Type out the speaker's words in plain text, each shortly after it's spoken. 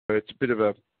it's a bit of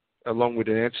a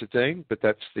long-winded answer, Dean, but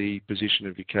that's the position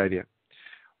of UCADIA.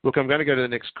 Look, I'm going to go to the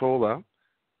next caller,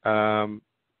 and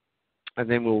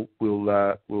then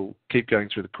we'll keep going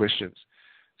through the questions.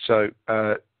 So,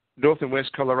 North and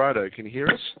West Colorado, can you hear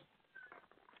us?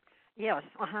 Yes.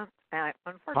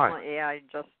 Unfortunately, I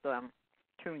just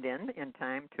tuned in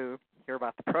time to hear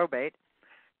about the probate,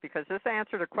 because this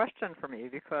answered a question for me,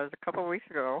 because a couple of weeks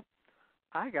ago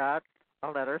I got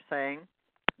a letter saying,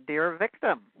 "Dear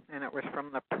victim," and it was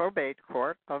from the probate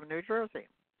court of New Jersey.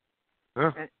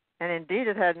 Huh. And indeed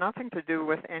it had nothing to do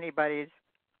with anybody's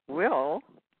will,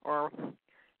 or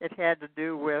it had to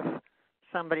do with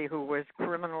somebody who was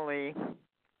criminally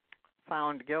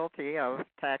found guilty of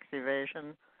tax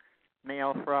evasion,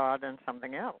 mail fraud, and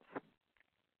something else.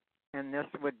 And this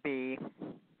would be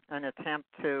an attempt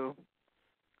to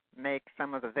make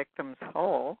some of the victims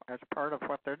whole as part of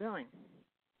what they're doing.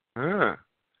 Ah.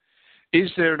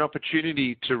 Is there an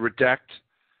opportunity to redact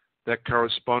that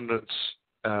correspondence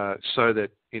so that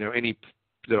any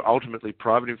ultimately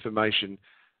private information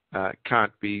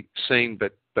can't be seen,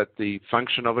 but the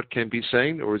function of it can be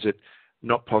seen, or is it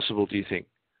not possible, do you think?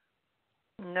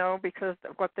 No, because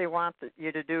what they want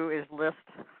you to do is list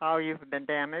how you've been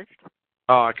damaged.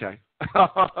 Oh, okay.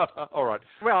 All right.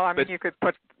 Well, I mean, you could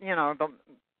put,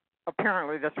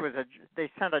 apparently they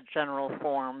sent a general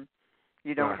form.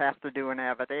 You don't have to do an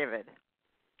affidavit.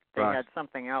 They had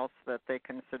something else that they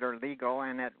consider legal,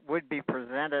 and it would be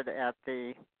presented at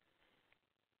the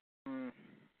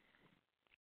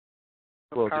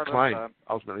well, it's a claim,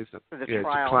 ultimately, isn't it? The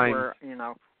trial where,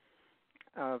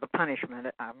 the punishment,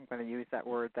 I'm going to use that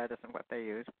word, that isn't what they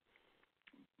use,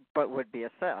 but would be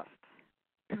assessed.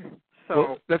 So,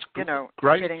 well, that's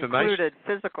great it information. included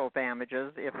physical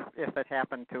damages if it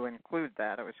happened to include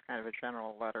that. It was kind of a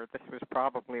general letter. This was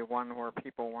probably one where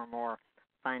people were more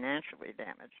financially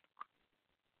damaged.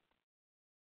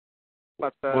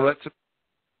 But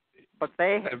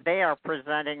they are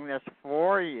presenting this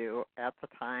for you at the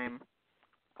time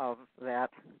of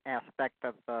that aspect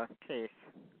of the case.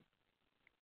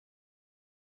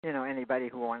 Anybody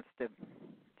who wants to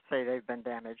say they've been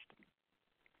damaged.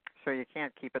 So you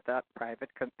can't keep it that private,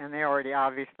 and they already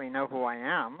obviously know who I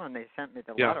am, and they sent me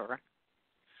the letter.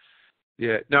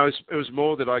 Yeah, no, it was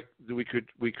more that we could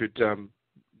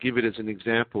give it as an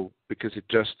example, because it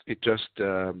just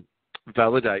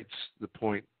validates the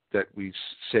point that we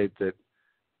said that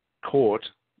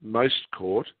most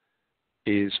court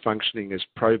is functioning as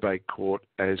probate court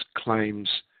as claims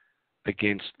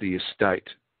against the estate.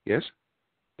 Yes.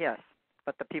 Yes,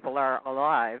 but the people are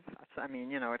alive. I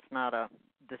mean, it's not a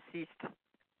deceased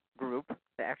group.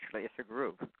 Actually, it's a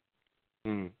group.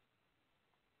 Mm.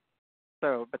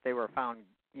 So, but they were found,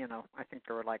 I think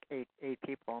there were like eight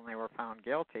people, and they were found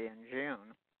guilty in June.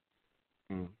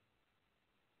 Mm.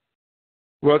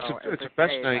 Well, it's a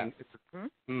fascinating.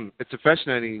 It's a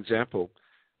fascinating example,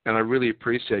 and I really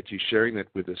appreciate you sharing that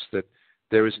with us. That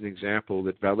there is an example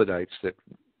that validates that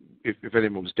if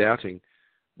anyone was doubting,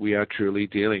 we are truly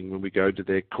dealing, when we go to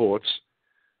their courts,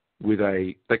 with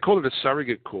they call it a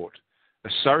surrogate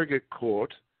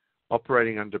court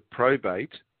operating under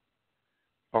probate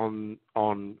on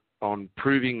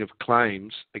proving of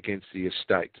claims against the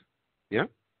estate. Yeah.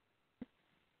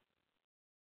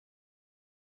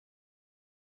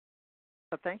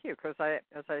 But thank you, because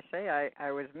as I say,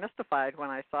 I was mystified when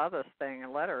I saw this thing,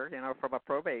 a letter, from a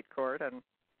probate court, and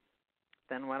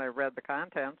then when I read the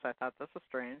contents, I thought, this is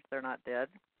strange. They're not dead.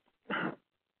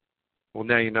 Well,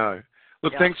 now you know.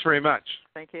 Look, thanks very much.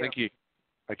 Thank you. Thank you.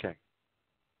 Okay.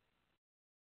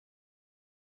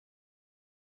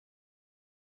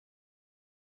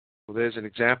 Well, there's an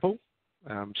example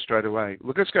straight away.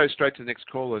 Look, let's go straight to the next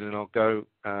caller, and I'll go,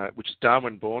 which is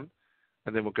Darwin Bourne,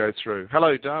 and then we'll go through.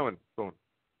 Hello, Darwin Bourne.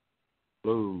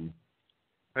 Hello.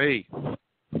 Hey.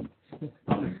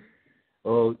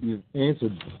 Well, you've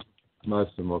answered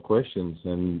most of my questions,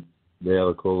 and the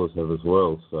other callers have as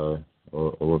well, so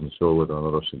I wasn't sure whether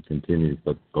or not I should continue,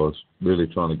 but I was really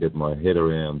trying to get my head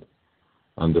around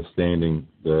understanding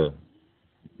the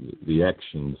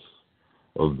actions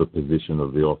of the position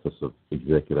of the Office of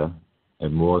Executor,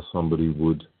 and why somebody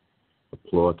would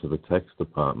apply to the tax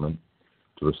department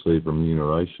to receive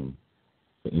remuneration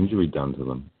for injury done to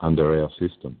them under our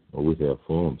system or with our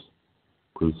forms.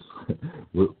 Because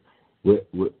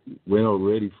we're not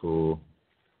ready for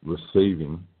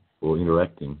receiving or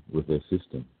interacting with their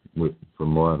system, from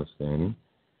my understanding.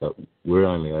 But we're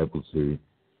only able to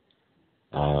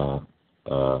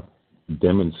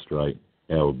demonstrate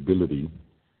our ability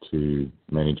to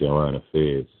manage our own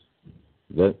affairs.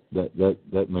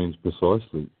 That means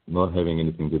precisely not having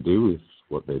anything to do with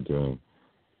what they're doing.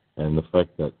 And the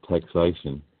fact that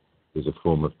taxation is a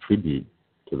form of tribute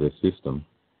to their system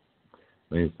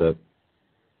means that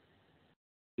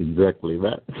exactly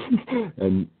that,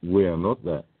 and we are not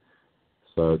that.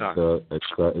 So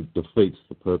it defeats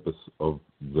the purpose of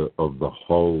the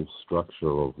whole structure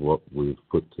of what we've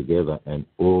put together, and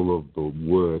all of the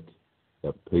work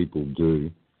that people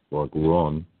do, like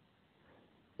Ron,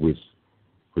 with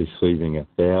receiving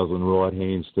 1,000 right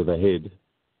hands to the head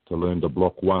to learn to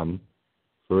block one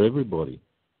for everybody,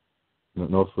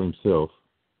 not for himself,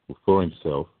 or for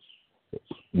himself,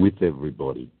 with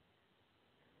everybody.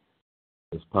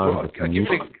 As part of the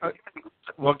community.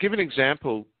 I'll give an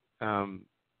example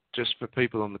just for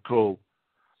people on the call.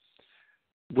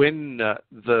 When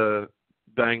the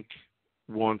bank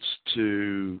wants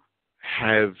to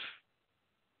have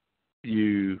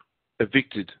you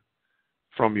evicted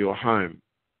from your home,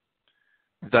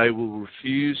 they will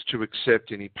refuse to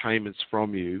accept any payments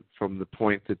from you from the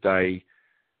point that they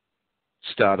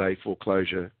start a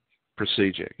foreclosure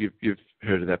procedure. You've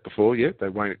heard of that before, yeah? They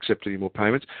won't accept any more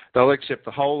payments. They'll accept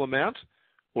the whole amount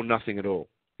or nothing at all,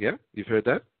 yeah? You've heard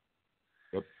that?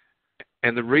 Yep.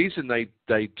 And the reason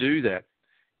they do that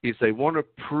is they want to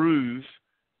prove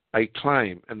a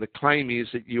claim, and the claim is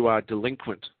that you are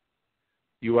delinquent.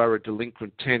 You are a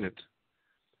delinquent tenant,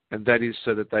 and that is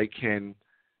so that they can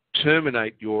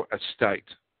terminate your estate.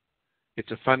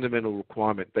 It's a fundamental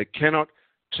requirement. They cannot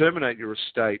terminate your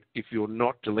estate if you're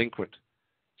not delinquent.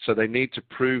 So they need to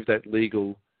prove that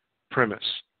legal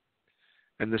premise.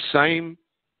 And the same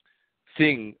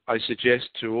thing I suggest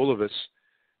to all of us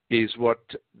is what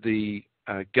the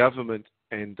government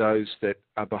and those that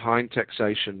are behind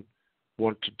taxation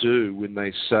want to do when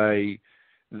they say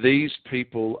these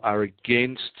people are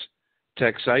against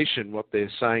taxation. What they're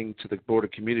saying to the broader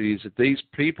community is that these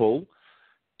people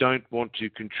don't want to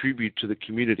contribute to the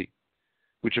community,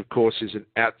 which of course is an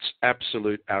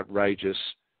absolute outrageous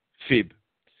fib.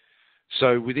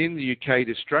 So within the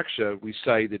UCADIA structure, we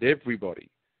say that everybody,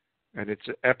 and it's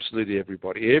absolutely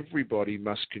everybody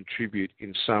must contribute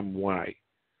in some way.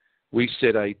 We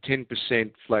set a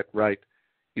 10% flat rate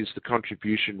is the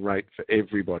contribution rate for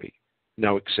everybody,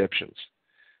 no exceptions.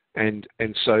 And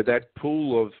so that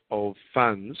pool of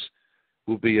funds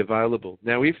will be available.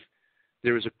 Now, if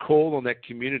there is a call on that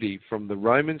community from the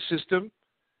Roman system,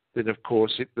 then of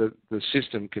course the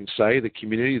system can say, the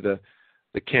community, the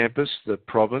campus, the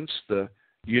province, the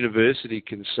university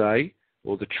can say,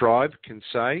 or the tribe can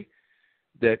say,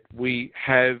 that we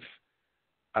have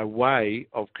a way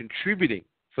of contributing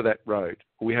for that road.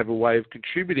 We have a way of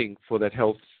contributing for that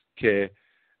health care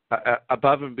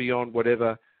above and beyond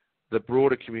whatever the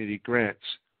broader community grants.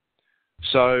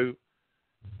 So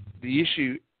the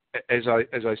issue, as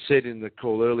I said in the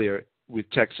call earlier with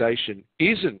taxation,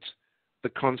 isn't the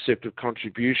concept of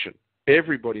contribution.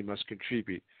 Everybody must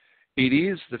contribute. It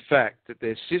is the fact that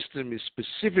their system is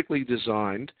specifically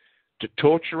designed to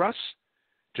torture us,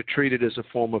 to treat it as a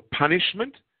form of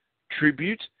punishment,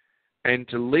 tribute, and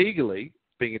to legally,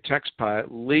 being a taxpayer,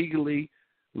 legally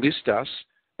list us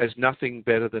as nothing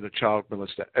better than a child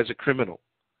molester, as a criminal.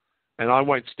 And I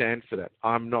won't stand for that.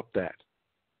 I'm not that.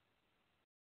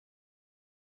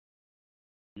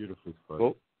 Beautiful.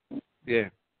 Well, yeah.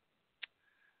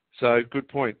 So, good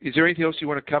point. Is there anything else you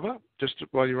want to cover, just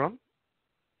while you're on?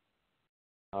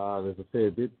 There's a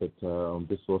fair bit, but I'm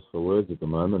just lost for words at the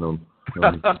moment.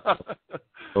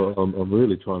 I'm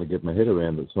really trying to get my head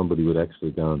around that somebody would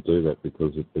actually go and do that,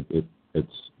 because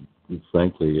it's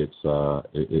frankly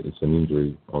it's an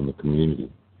injury on the community,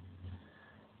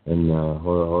 and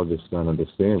I just don't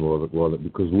understand why that,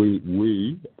 because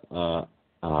we are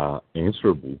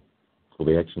answerable for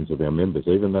the actions of our members,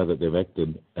 even though that they've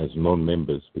acted as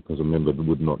non-members, because a member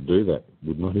would not do that,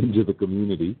 would not injure the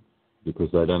community,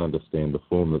 because they don't understand the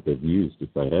form that they've used,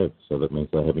 if they have. So that means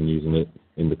they haven't used it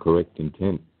in the correct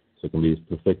intent, so it can be as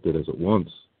perfected as it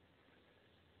wants.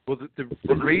 Well,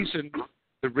 the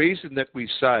reason that we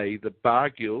say the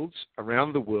bar guilds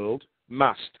around the world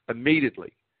must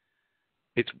immediately,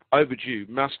 it's overdue,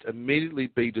 must immediately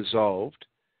be dissolved,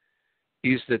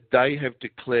 is that they have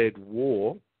declared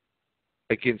war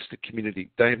against the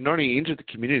community. They have not only injured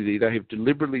the community, they have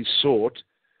deliberately sought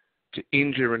to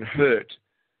injure and hurt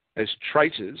as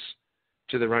traitors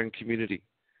to their own community.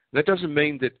 That doesn't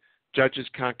mean that judges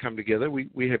can't come together.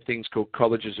 We have things called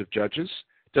colleges of judges.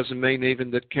 It doesn't mean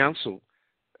even that council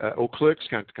or clerks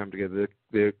can't come together.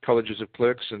 There are colleges of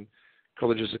clerks and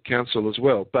colleges of council as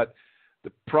well. But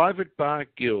the private bar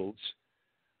guilds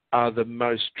are the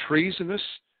most treasonous,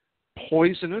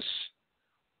 poisonous,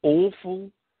 awful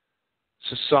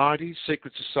societies,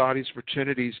 secret societies,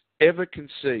 fraternities ever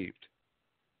conceived.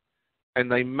 And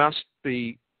they must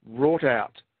be rot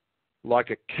out like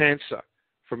a cancer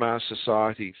from our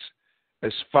societies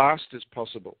as fast as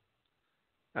possible.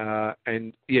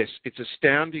 And yes, it's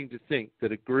astounding to think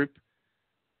that a group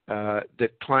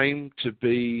that claim to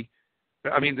be,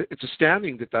 it's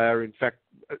astounding that they are in fact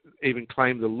even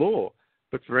claim the law,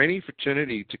 but for any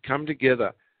fraternity to come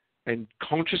together and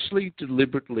consciously,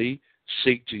 deliberately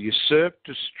seek to usurp,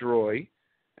 destroy,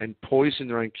 and poison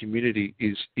their own community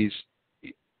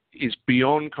is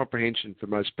beyond comprehension for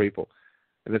most people.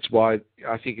 And that's why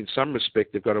I think in some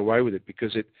respect they've got away with it,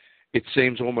 because it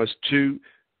seems almost too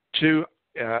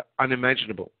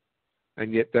unimaginable.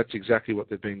 And yet that's exactly what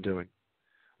they've been doing.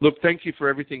 Look, thank you for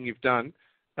everything you've done.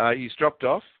 He's dropped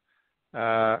off,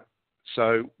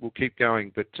 so we'll keep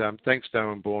going. But thanks,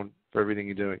 Darwin Bourne, for everything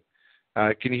you're doing.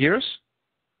 Can you hear us?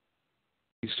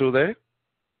 You still there?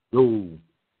 No.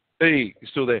 Hey, you're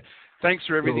still there. Thanks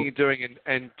for everything you're doing.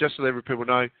 And just to let people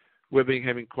know, we've been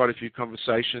having quite a few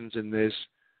conversations, and there's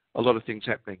a lot of things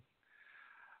happening.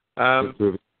 And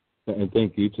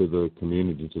thank you to the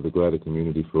community, to the greater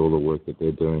community, for all the work that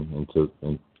they're doing,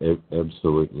 and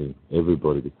absolutely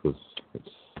everybody, because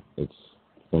it's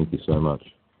thank you so much.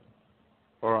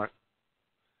 All right.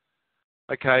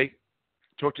 Okay.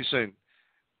 Talk to you soon.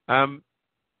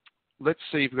 Let's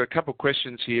see. We've got a couple of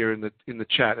questions here in the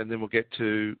chat, and then we'll get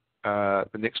to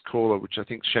the next caller, which I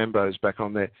think Shambo is back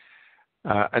on there,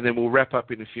 and then we'll wrap up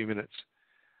in a few minutes.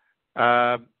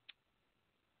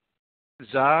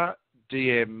 Zar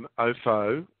DM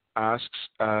Ofo asks,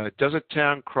 does a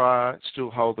town crier still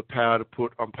hold the power to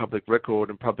put on public record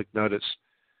and public notice?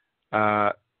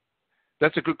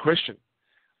 That's a good question.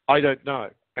 I don't know,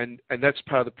 and that's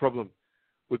part of the problem.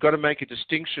 We've got to make a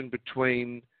distinction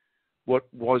between what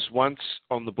was once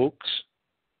on the books,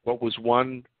 what was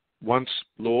once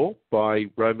law by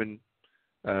Roman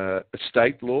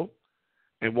estate law,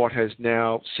 and what has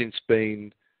now since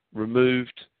been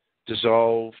removed,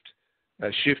 dissolved,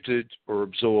 shifted or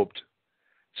absorbed.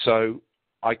 So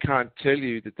I can't tell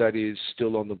you that is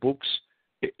still on the books.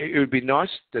 It would be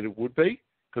nice that it would be,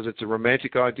 because it's a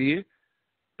romantic idea,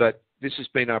 but this has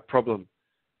been our problem.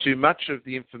 Too much of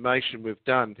the information we've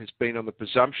done has been on the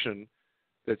presumption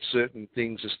that certain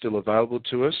things are still available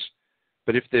to us,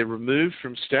 but if they're removed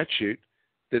from statute,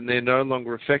 then they're no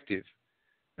longer effective.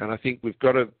 And I think we've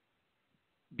got to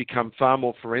become far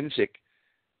more forensic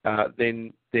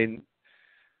than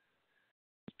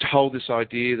hold this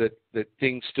idea that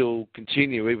things still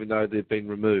continue even though they've been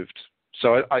removed.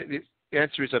 So the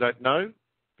answer is I don't know,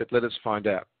 but let us find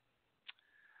out.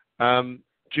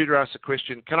 Judah asked a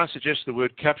question, can I suggest the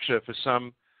word capture for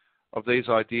some of these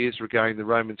ideas regarding the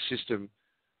Roman system,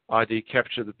 i.e.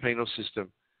 capture the penal system?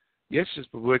 Yes, it's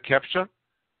the word capture.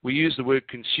 We use the word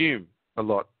consume a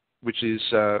lot, which is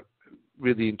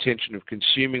really the intention of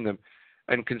consuming them,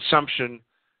 and consumption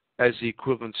as the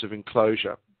equivalence of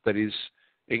enclosure, that is,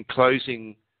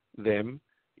 enclosing them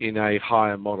in a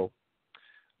higher model.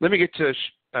 Let me get to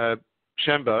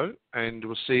Shambo, and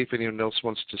we'll see if anyone else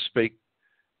wants to speak,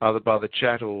 either by the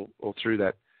chat or through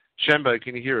that. Shambo,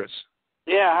 can you hear us?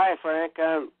 Yeah, hi, Frank.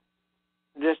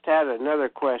 Just had another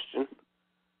question.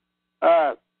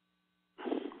 Last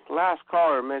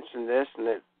caller mentioned this, and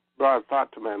it brought a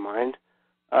thought to my mind.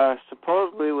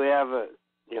 Supposedly we have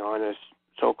in this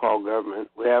so-called government,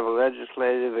 we have a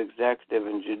legislative, executive,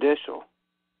 and judicial.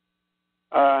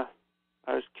 I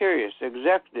was curious,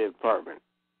 executive department,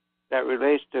 that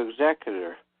relates to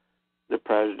executor, the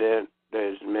president,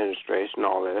 his administration,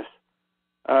 all this.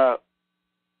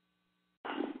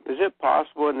 Is it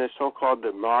possible in this so-called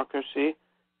democracy,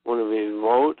 when we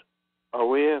vote, are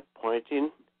we appointing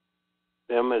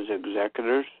them as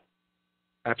executors?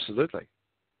 Absolutely.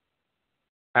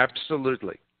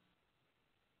 Absolutely.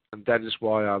 And that is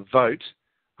why our vote,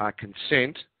 our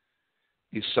consent,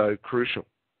 is so crucial.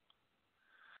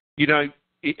 You know,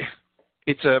 it's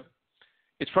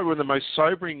probably one of the most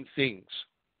sobering things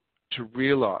to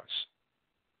realize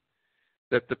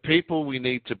that the people we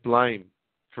need to blame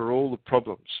for all the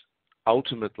problems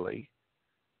ultimately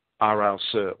are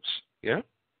ourselves. Yeah?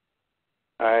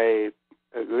 I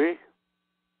agree.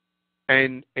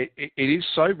 And it is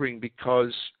sobering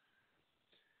because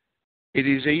it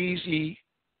is easy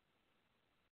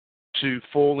to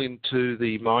fall into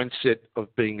the mindset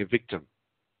of being a victim.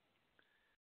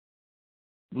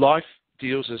 Life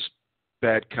deals us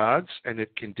bad cards, and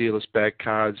it can deal us bad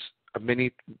cards a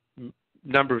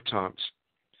number of times.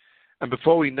 And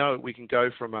before we know it, we can go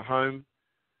from a home,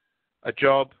 a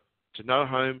job, to no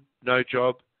home, no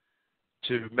job,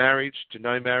 to marriage, to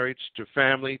no marriage, to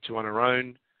family, to on our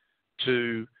own,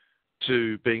 to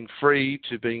being free,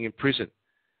 to being in prison.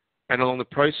 And along the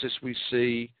process, we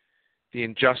see the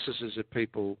injustices that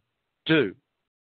people do.